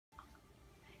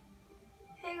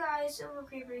Hey guys, Silver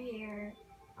Creeper here.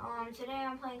 Today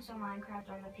I'm playing some Minecraft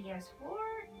on the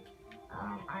PS4.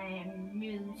 I am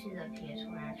new to the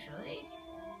PS4 actually.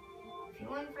 If you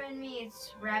want to friend me,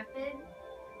 it's rapid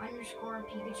underscore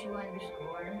Pikachu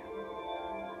underscore.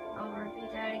 I'll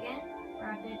repeat that again.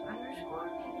 Rapid underscore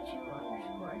Pikachu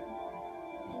underscore.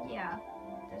 And yeah,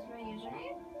 that's my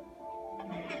username.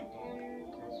 And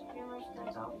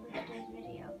that's all for today's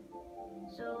video.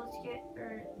 So let's get,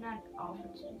 or not all for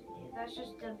today's video. That's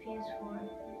just the PS4,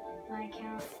 my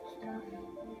account stuff.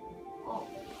 Oh.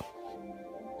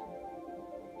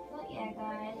 But yeah,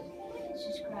 guys, please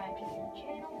subscribe to the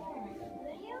channel for my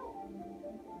video.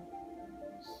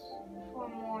 For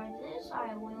more of this,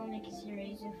 I will make a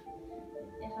series if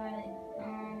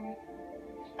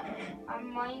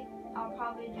I'll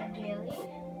probably do daily.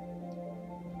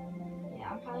 Yeah,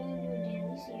 I'll probably do a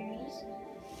daily series.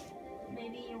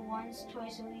 Maybe once,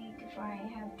 twice a week. If I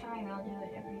have time, I'll do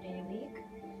it every day a week.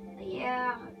 But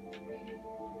yeah,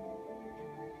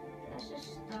 that's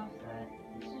just stuff that,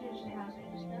 this is just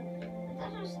hazardous stuff. But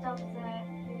that's just stuff that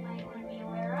you might want to be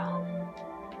aware of.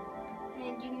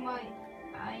 And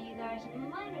you guys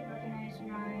might have recognized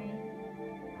my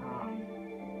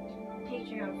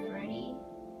picture of Freddy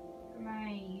for my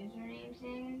username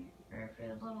thing, or for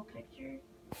the little picture.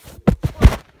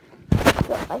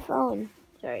 Got my phone.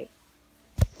 Sorry.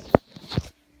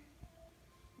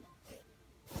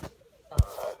 Oh,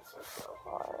 this is so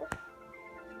hard.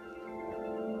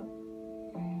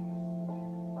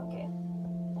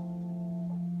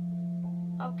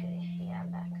 Okay, yeah, I'm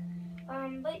back.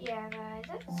 But yeah, guys,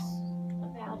 that's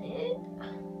about it.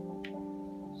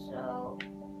 So,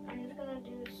 I'm just gonna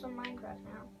do some Minecraft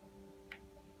now.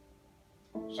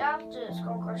 Shout out to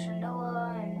Skull Crusher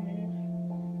Noah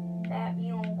and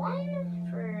Batmule1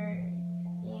 for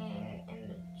being in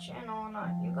the channel. Not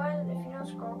you guys, if you know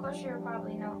Skull Crusher, you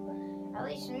probably know at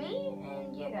least me.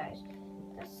 And yeah, guys,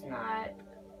 that's not,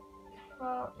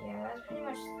 well, yeah, that's pretty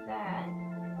much that.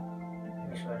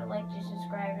 Be sure to like to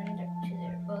subscribe to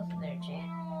both of their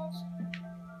channels.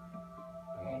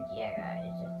 And yeah,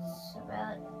 guys, that's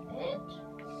about it.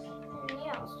 And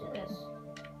yeah, let's do this.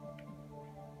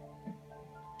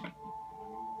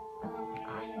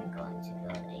 I'm going to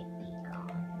build a beacon.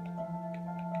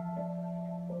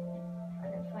 I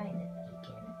can find the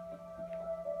beacon.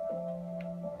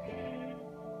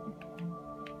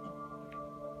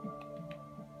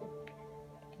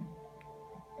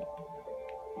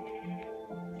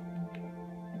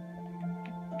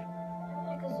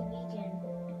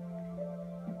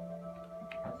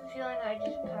 I feel like I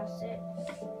just passed it,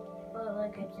 but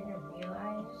like I didn't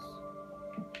realize.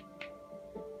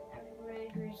 I'm really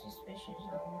very suspicious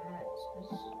on that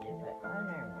specific. Oh,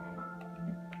 never mind.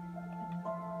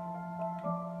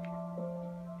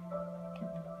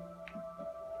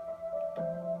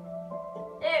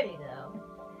 There we go.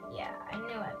 Yeah, I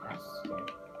knew I passed it.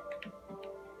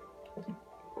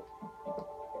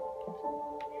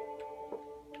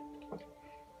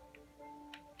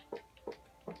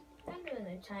 I'm doing a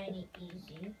tiny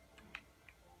easy.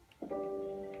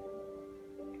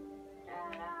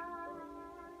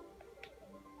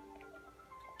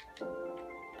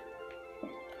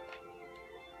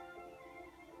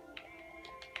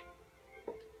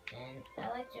 And I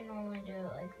like to normally do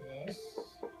it like this.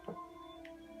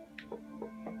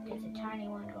 There's a tiny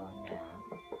one going down.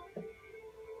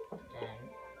 Then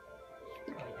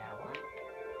destroy that one.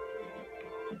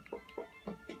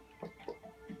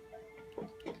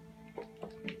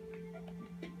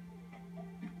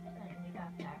 Then we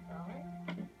got that going.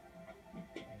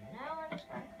 And now we're just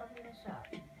gonna cover this up.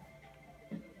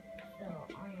 So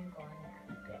I am going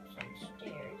to get some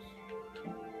stairs.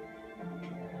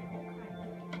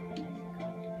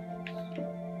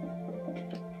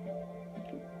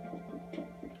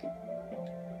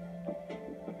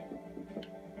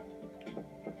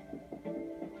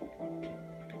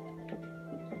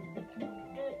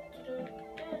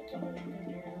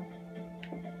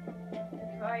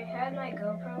 If I had my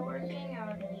GoPro working, I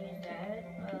would use that,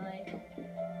 but like,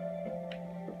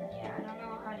 yeah, I don't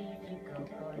know how to use the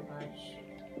GoPro as much.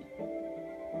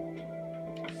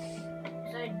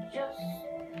 So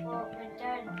my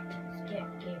dad gave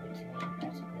it to me,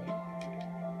 basically.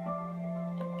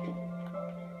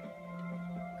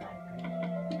 Got green.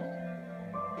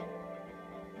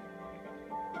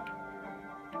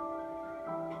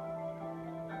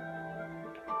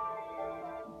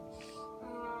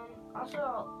 Also,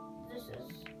 this is,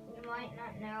 you might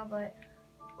not know, but,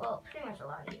 well, pretty much a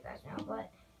lot of you guys know, but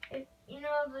if you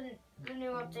know the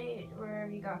new update where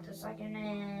you got the second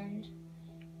end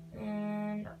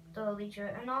and the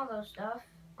Elytra and all those stuff,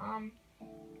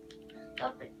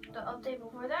 the update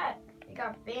before that, we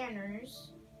got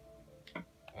banners,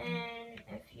 and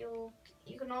if you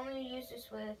can only use this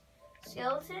with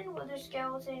skeleton, wither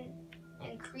skeleton,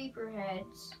 and creeper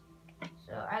heads.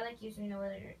 So I like using the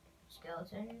wither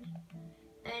skeleton,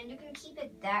 and you can keep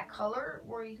it that color,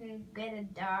 or you can get a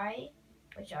dye,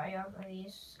 which I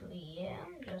obviously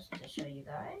am, just to show you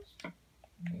guys.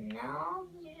 And now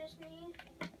you just need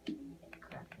a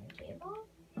crafting table.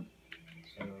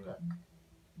 So look.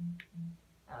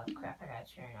 Oh crap, I gotta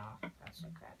turn off. That's the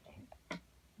crafting.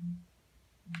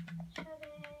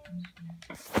 Settings.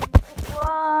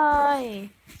 Why?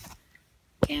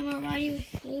 Camera, why do you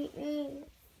hate me?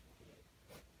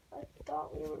 I thought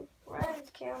we were friends,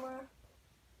 camera.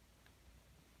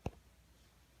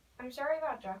 I'm sorry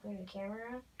about dropping the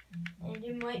camera, and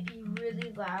it might be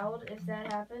really loud if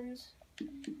that happens.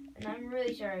 And I'm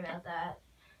really sorry about that.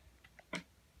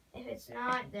 If it's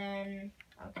not, then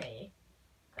okay.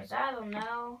 Because I don't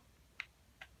know.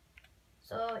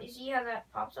 So you see how that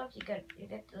pops up? You get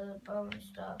the bone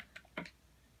stuff.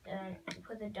 Then you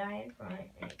put the dye in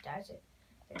front and it dyes it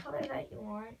the color that you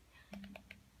want.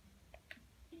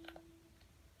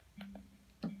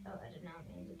 Oh, I did not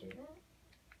mean to do that.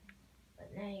 But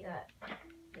now you got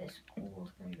this cool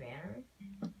looking banner.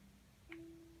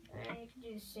 And you can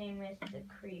do the same with the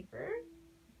creeper.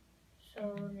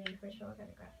 So let me first of all get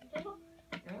a crafting table.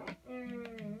 No.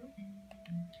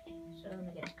 So let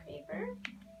me get the creeper.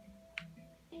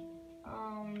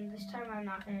 This time I'm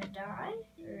not gonna die.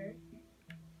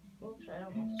 Oops, I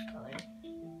don't want this color.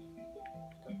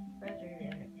 The better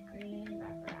in a green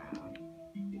background.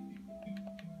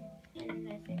 And I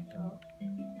think they'll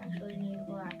actually need a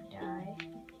black dye.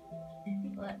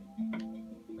 But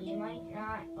we might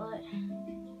not, but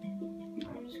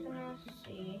I'm just gonna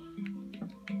see.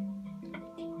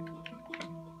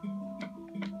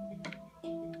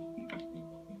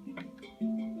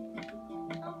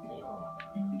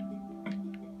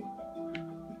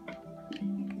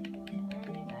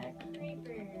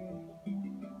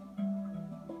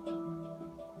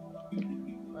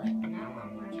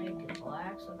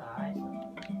 So the eyes look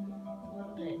a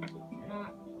little bit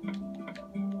not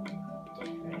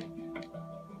different.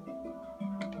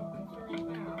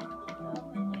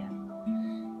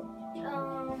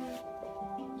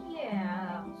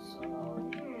 Yeah. So,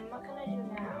 what can I do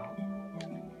now?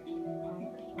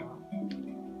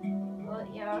 Well,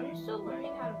 yeah, I'm still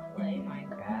learning how to play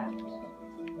Minecraft.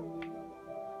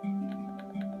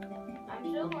 I'm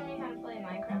still learning how to play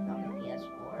Minecraft on the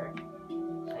PS4.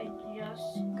 So I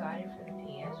just got it for the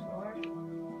PS4.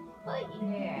 But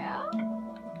yeah,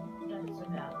 that's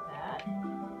about that.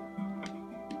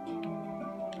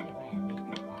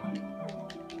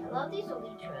 I love these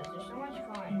elytras, they're so much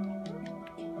fun.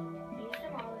 I use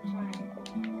them all the time.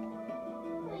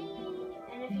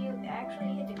 And if you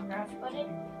actually hit the crouch button,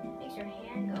 it makes your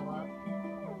hand go up.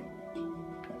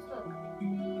 Let's look.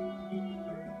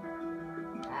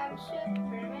 I'm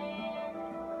Superman.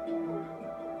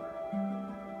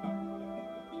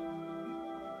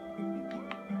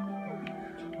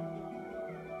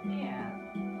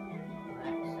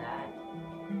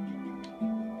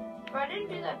 If I didn't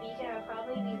do that beacon, I would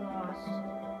probably be lost.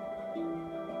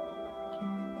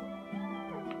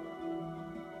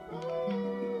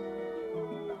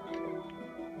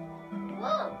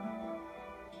 Whoa!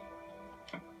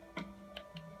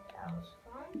 That was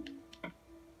fun.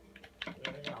 Get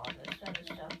rid of all this other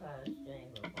stuff I was doing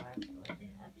before I was an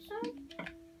episode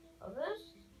of this.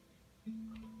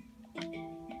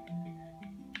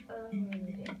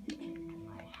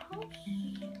 My house.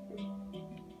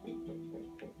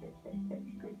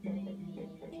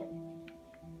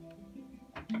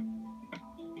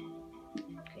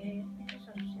 Okay,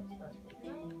 so it's supposed to be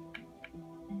nice.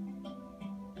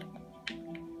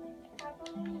 I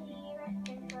believe I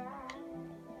can fly.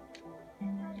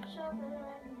 I'm so good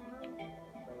right now.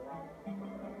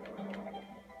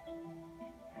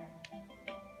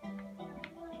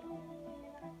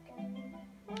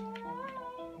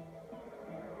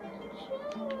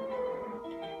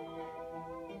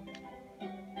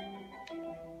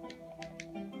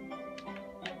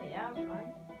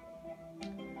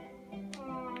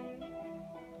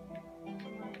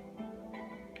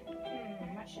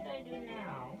 What should I do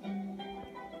now?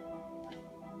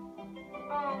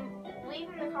 Leave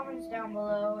in the comments down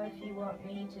below if you want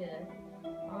me to,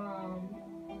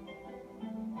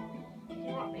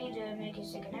 make a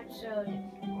second episode,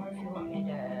 or if you want me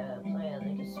to play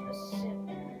like a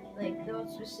specific, those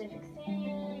specific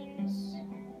things.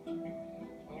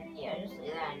 And yeah, just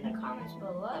leave that in the comments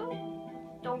below.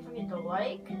 Don't forget to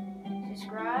like,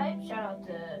 subscribe. Shout out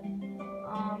to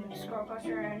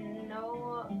Skullcrusher and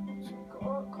Noah.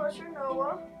 Professor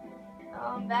Noah,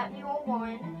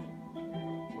 Bat01.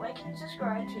 Like and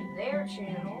subscribe to their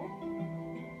channel.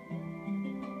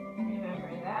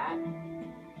 Remember that.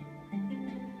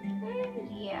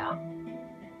 And yeah,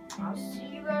 I'll see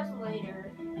you guys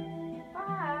later.